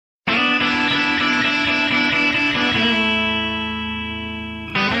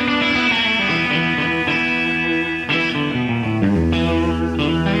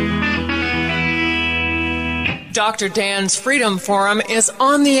Dr. Dan's Freedom Forum is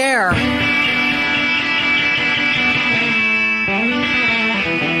on the air.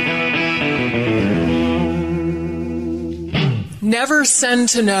 Never send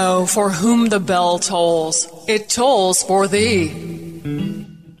to know for whom the bell tolls. It tolls for thee.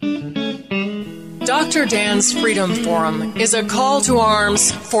 Dr. Dan's Freedom Forum is a call to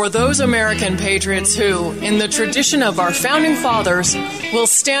arms for those American patriots who, in the tradition of our founding fathers, will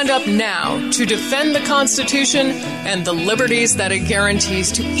stand up now to defend the Constitution and the liberties that it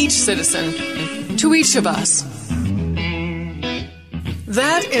guarantees to each citizen, to each of us.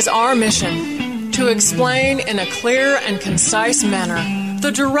 That is our mission, to explain in a clear and concise manner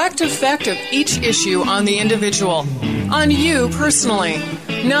the direct effect of each issue on the individual, on you personally,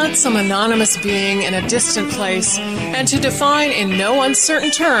 not some anonymous being in a distant place, and to define in no uncertain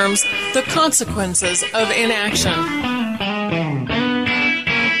terms the consequences of inaction.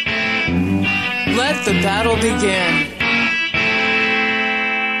 Let the battle begin.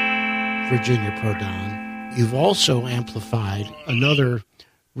 Virginia Prodan, you've also amplified another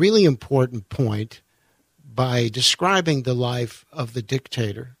really important point by describing the life of the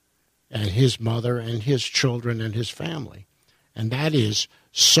dictator and his mother and his children and his family. And that is,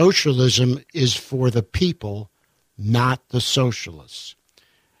 socialism is for the people, not the socialists.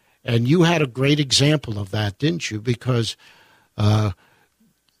 And you had a great example of that, didn't you? Because the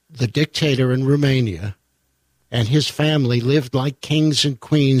dictator in Romania and his family lived like kings and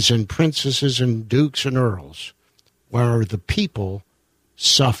queens and princesses and dukes and earls, where the people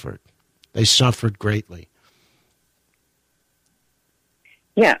suffered. They suffered greatly.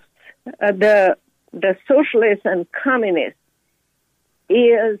 Yes. The socialists and communists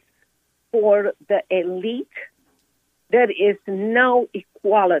is for the elite. There is no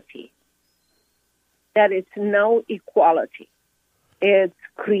equality. There is no equality. It's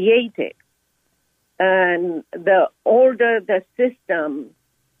created. And the older the system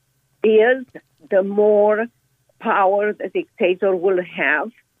is, the more power the dictator will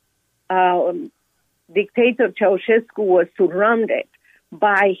have. Dictator Ceausescu was surrounded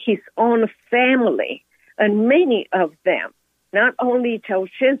by his own family, and many of them, not only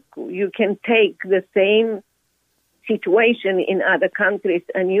Ceausescu, you can take the same situation in other countries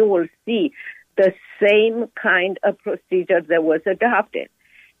and you will see the same kind of procedure that was adopted.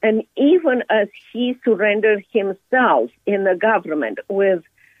 And even as he surrendered himself in the government with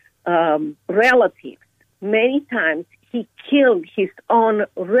relatives, many times he killed his own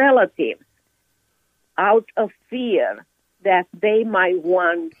relatives out of fear that they might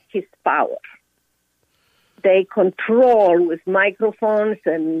want his power. They control with microphones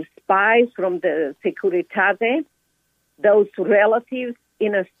and spies from the Securitate those relatives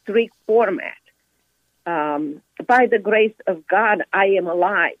in a strict format. By the grace of God, I am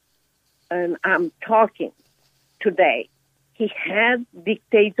alive, and I'm talking today. He had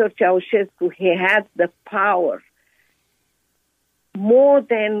dictator Ceausescu. He had the power more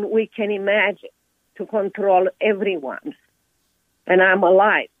than we can imagine to control everyone. And I'm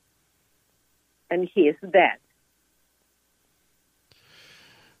alive, and he is dead.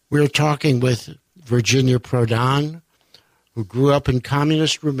 We're talking with Virginia Prodan, who grew up in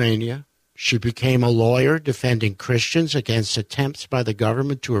communist Romania. She became a lawyer defending Christians against attempts by the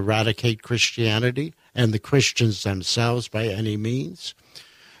government to eradicate Christianity and the Christians themselves by any means.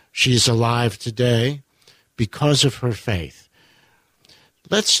 She's alive today because of her faith.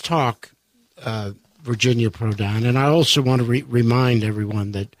 Let's talk Virginia Prodan, and I also want to remind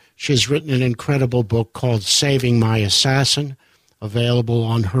everyone that she's written an incredible book called Saving My Assassin, available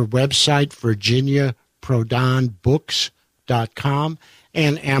on her website, virginiaprodanbooks.com,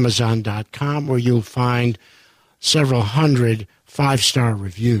 and Amazon.com, where you'll find several hundred five-star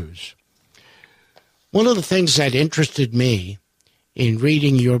reviews. One of the things that interested me in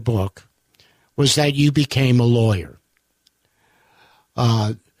reading your book was that you became a lawyer.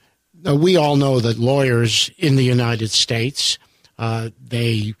 Now, we all know that lawyers in the United States,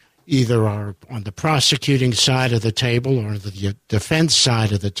 they either are on the prosecuting side of the table or the defense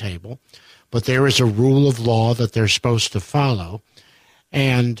side of the table, but there is a rule of law that they're supposed to follow,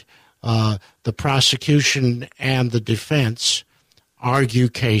 and the prosecution and the defense argue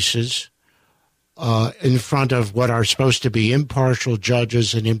cases in front of what are supposed to be impartial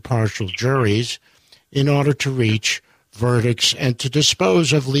judges and impartial juries in order to reach verdicts and to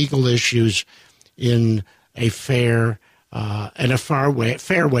dispose of legal issues in a fair and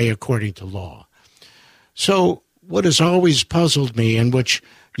fair way according to law. So what has always puzzled me, and which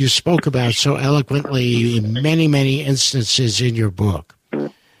you spoke about so eloquently in many, many instances in your book,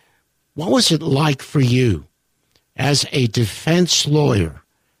 what was it like for you as a defense lawyer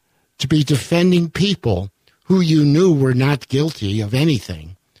to be defending people who you knew were not guilty of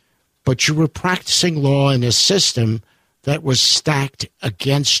anything, but you were practicing law in a system that was stacked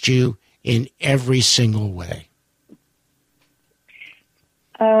against you in every single way?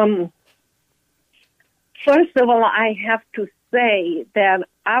 First of all, I have to say that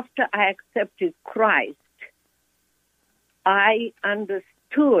after I accepted Christ, I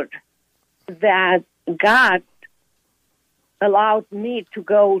understood that God allowed me to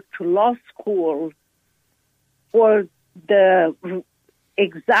go to law school for the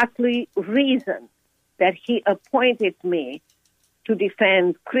exactly reason that He appointed me to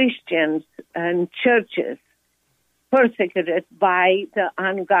defend Christians and churches persecuted by the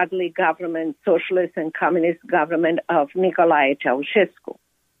ungodly government, socialist and communist government of Nicolae Ceausescu.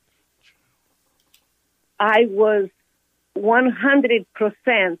 I was 100%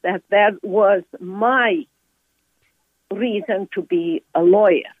 that was my reason to be a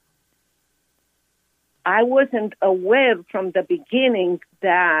lawyer. I wasn't aware from the beginning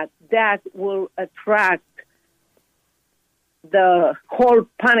that will attract the whole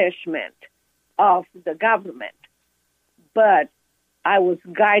punishment of the government. But I was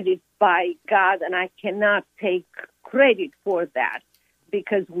guided by God, and I cannot take credit for that,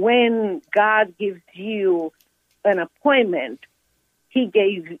 because when God gives you an appointment, He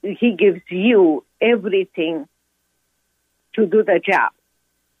gives you everything to do the job.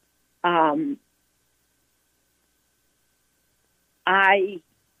 I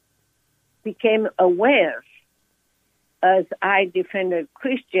became aware as I defended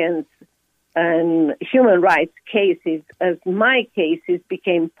Christians and human rights cases, as my cases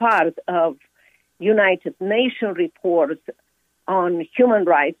became part of United Nations reports on human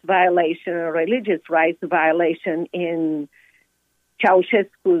rights violation and religious rights violation in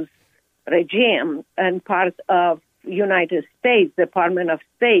Ceausescu's regime, and part of United States Department of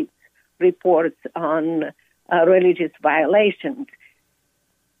State reports on religious violations.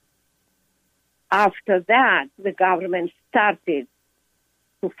 After that, the government started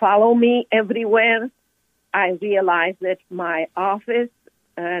to follow me everywhere. I realized that my office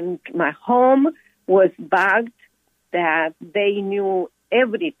and my home was bugged, that they knew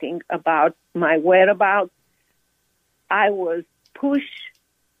everything about my whereabouts. I was pushed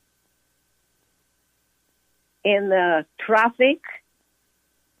in the traffic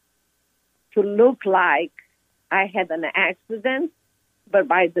to look like I had an accident, but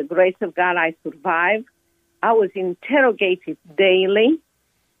by the grace of God, I survived. I was interrogated daily.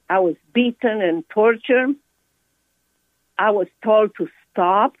 I was beaten and tortured. I was told to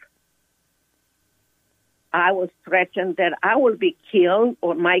stop. I was threatened that I will be killed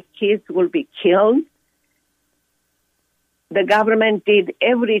or my kids will be killed. The government did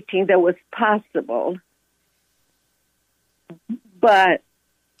everything that was possible, but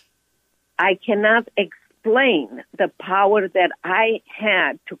I cannot explain the power that I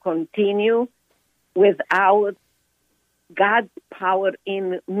had to continue without God's power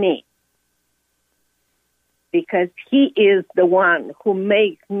in me, because He is the one who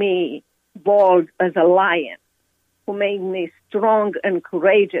makes me bold as a lion, who made me strong and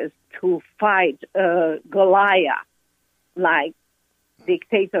courageous to fight Goliath like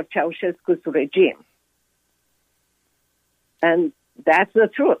dictator Ceausescu's regime. And that's the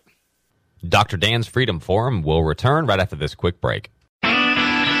truth. Dr. Dan's Freedom Forum will return right after this quick break.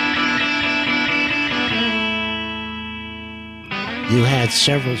 You had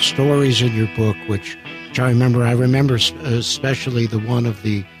several stories in your book, which I remember. I remember especially the one of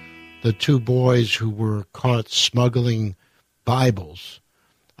the two boys who were caught smuggling Bibles.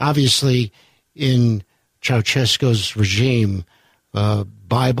 Obviously, in Ceausescu's regime,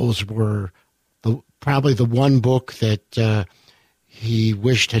 Bibles were probably the one book that he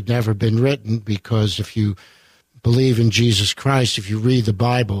wished had never been written, because if you believe in Jesus Christ, if you read the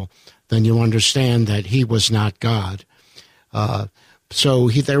Bible, then you understand that He was not God. So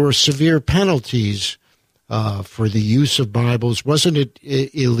there were severe penalties for the use of Bibles. Wasn't it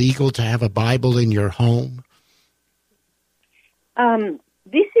illegal to have a Bible in your home?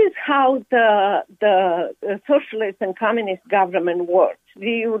 This is how the socialist and communist government worked. Do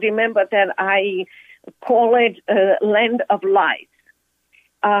you remember that I call it a land of lies?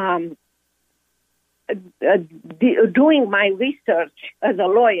 Doing my research as a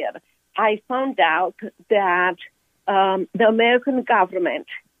lawyer, I found out that the American government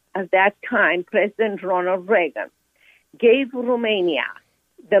at that time, President Ronald Reagan, gave Romania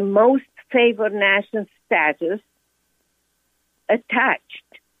the most favored nation status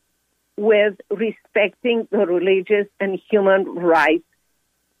attached with respecting the religious and human rights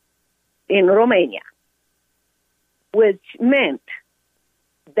in Romania, which meant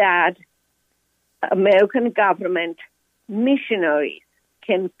that American government missionaries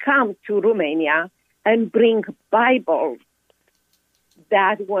can come to Romania and bring Bibles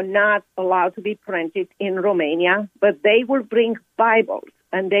that were not allowed to be printed in Romania, but they will bring Bibles,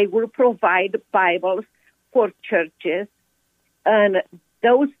 and they will provide Bibles for churches, and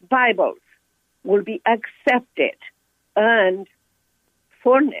those Bibles will be accepted and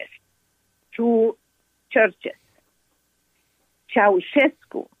furnished to churches.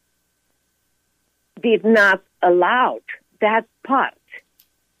 Ceausescu did not allow that part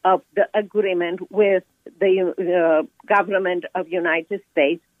of the agreement with the government of United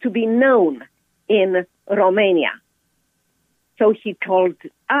States to be known in Romania. So he told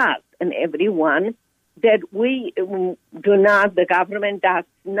us and everyone that the government does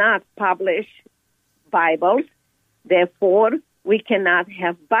not publish Bibles, therefore we cannot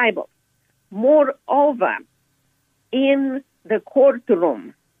have Bibles. Moreover, in the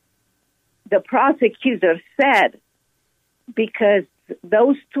courtroom, the prosecutor said, because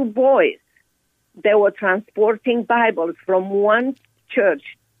those two boys, they were transporting Bibles from one church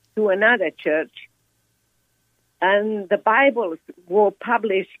to another church, and the Bibles were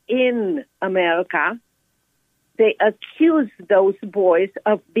published in America, they accused those boys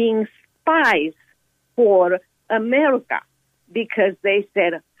of being spies for America, because they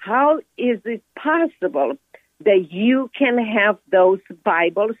said, how is it possible that you can have those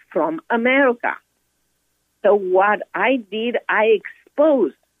Bibles from America? So what I did, I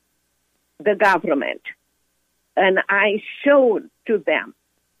exposed the government, and I showed to them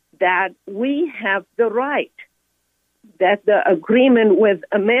that we have the right, that the agreement with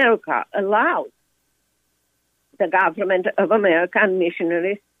America allows the government of America and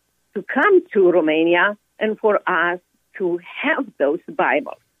missionaries to come to Romania and for us to have those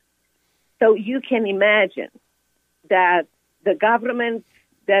Bibles. So you can imagine that the government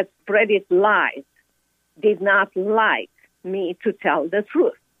that spread its lies did not like me to tell the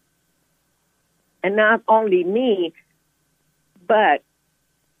truth. And not only me, but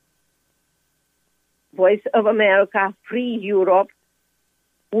Voice of America, Free Europe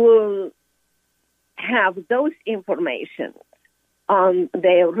will have those information on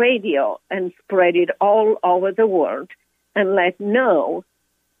their radio and spread it all over the world and let know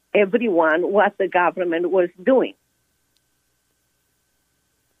everyone what the government was doing.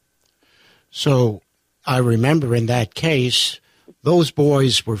 So I remember in that case, those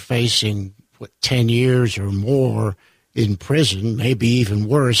boys were facing 10 years or more in prison, maybe even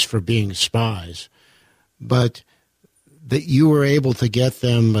worse for being spies. But that you were able to get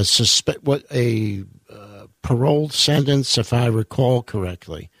them a parole sentence, if I recall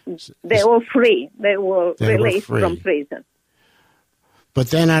correctly. They were free. They were released from prison.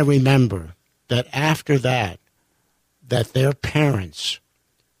 But then I remember that after that their parents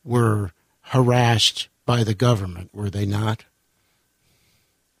were harassed by the government, were they not?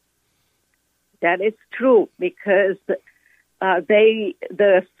 That is true, because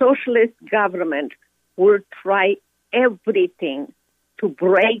the socialist government will try everything to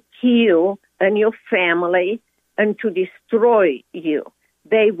break you and your family and to destroy you.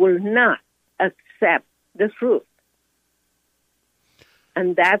 They will not accept the truth.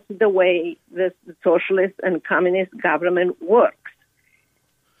 And that's the way the socialist and communist government works.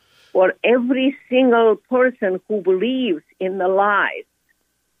 For every single person who believes in the lies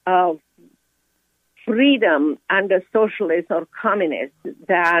of freedom under socialist or communist,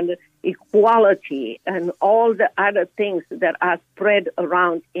 than equality and all the other things that are spread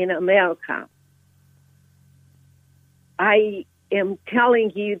around in America, I am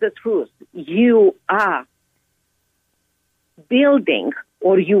telling you the truth. You are building,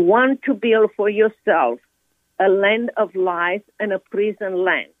 or you want to build for yourself, a land of lies and a prison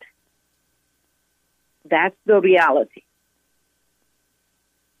land. That's the reality.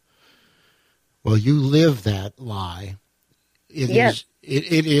 Well, you live that lie. Yes.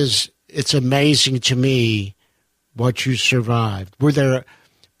 It's amazing to me what you survived. Were there,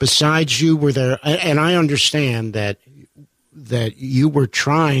 besides you, and I understand that you were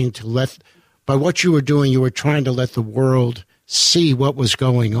trying to by what you were doing, you were trying to let the world see what was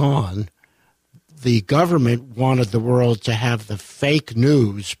going on. The government wanted the world to have the fake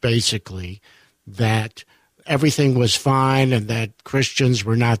news, basically, that everything was fine and that Christians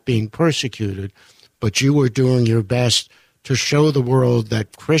were not being persecuted, but you were doing your best to show the world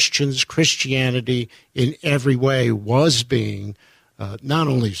that Christianity in every way was being not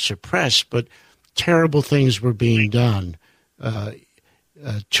only suppressed, but terrible things were being done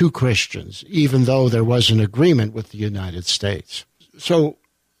to Christians, even though there was an agreement with the United States. So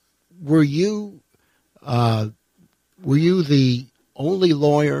were you the only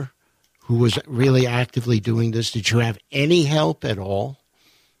lawyer who was really actively doing this? Did you have any help at all?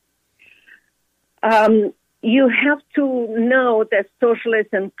 You have to know that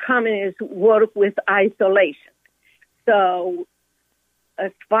socialists and communists work with isolation. So,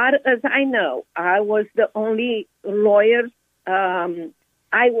 as far as I know, I was the only lawyer.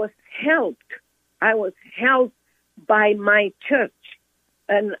 I was helped by my church.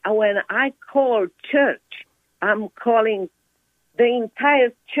 And when I call church, I'm calling the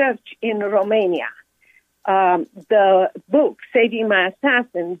entire church in Romania. The book, Saving My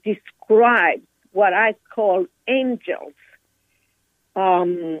Assassin, describes what I call angels.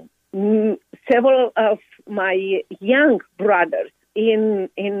 Several of my young brothers in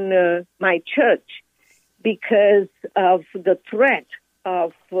my church, because of the threat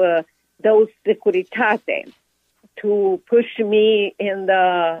of those Securitate to push me in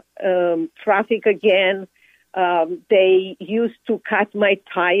the traffic again, they used to cut my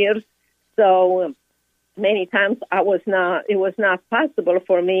tires. So many times it was not possible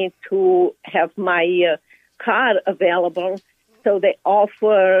for me to have my car available. So they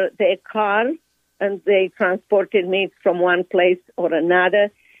offer their car and they transported me from one place or another.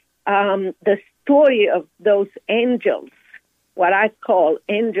 The story of those angels, what I call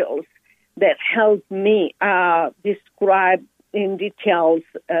angels, that helped me describe in details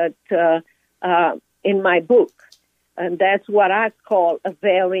in my book. And that's what I call a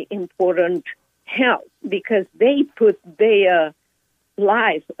very important help, because they put their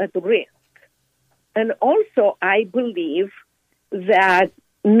life at risk. And also, I believe that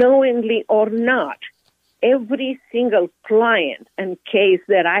knowingly or not, every single client and case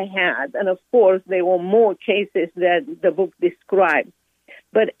that I had, and of course there were more cases that the book describes,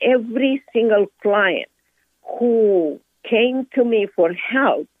 but every single client who came to me for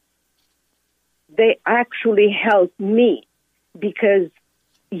help, they actually helped me, because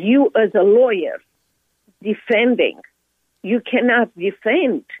you as a lawyer defending, you cannot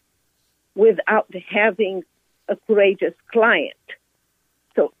defend without having a courageous client.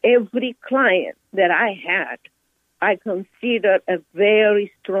 So every client that I had, I consider a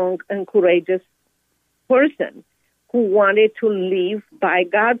very strong and courageous person who wanted to live by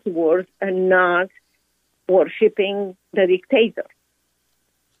God's word and not worshiping the dictator.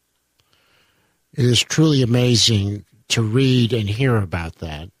 It is truly amazing to read and hear about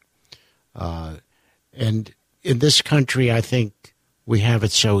that. And in this country, I think we have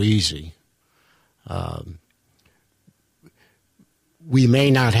it so easy. We may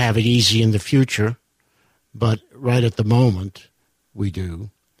not have it easy in the future, but right at the moment, we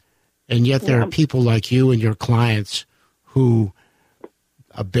do. And yet there are people like you and your clients who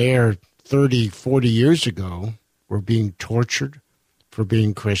a bare 30, 40 years ago were being tortured for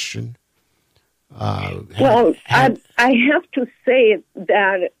being Christian. I have to say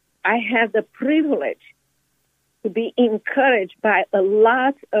that I had the privilege to be encouraged by a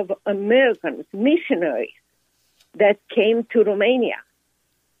lot of Americans, missionaries, that came to Romania.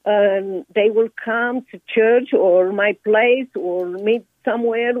 They will come to church or my place or meet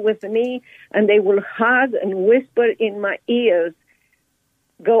somewhere with me, and they will hug and whisper in my ears,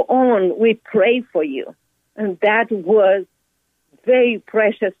 "Go on, we pray for you." And that was very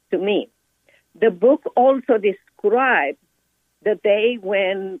precious to me. The book also describes the day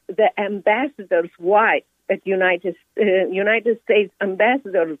when the ambassador's wife, United States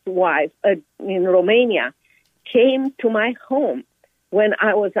ambassador's wife in Romania, came to my home when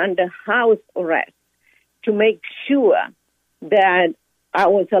I was under house arrest to make sure that I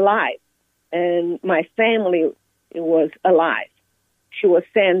was alive and my family was alive. She was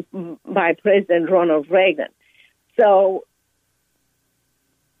sent by President Ronald Reagan. So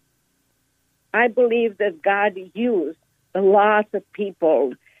I believe that God used a lot of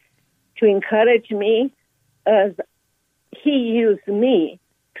people to encourage me, as He used me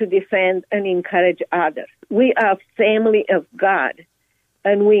to defend and encourage others. We are family of God,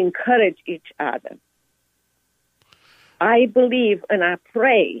 and we encourage each other. I believe and I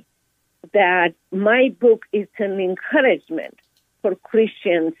pray that my book is an encouragement for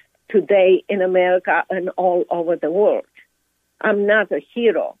Christians today in America and all over the world. I'm not a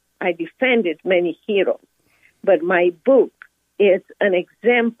hero. I defended many heroes, but my book is an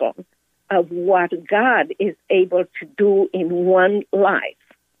example of what God is able to do in one life,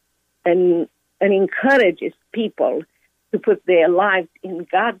 and encourages people to put their lives in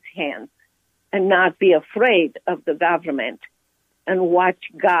God's hands and not be afraid of the government, and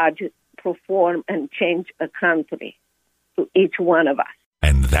watch God perform and change a country to each one of us.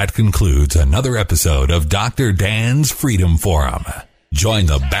 And that concludes another episode of Dr. Dan's Freedom Forum. Join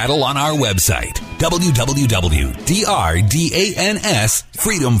the battle on our website,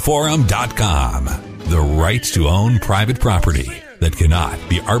 www.drdansfreedomforum.com. The right to own private property that cannot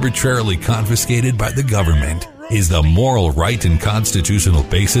be arbitrarily confiscated by the government is the moral right and constitutional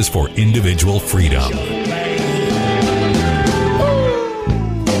basis for individual freedom.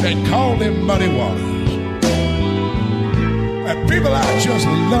 They call them muddy waters. And people, I just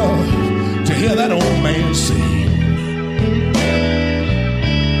love to hear that old man sing.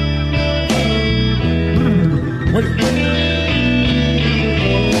 Wait.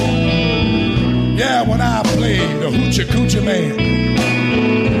 Yeah, when I played the Hoochie Coochie Man,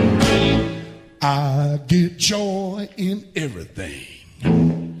 I get joy in everything.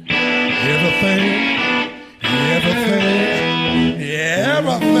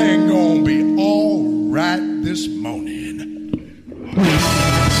 Everything gonna be all right this morning.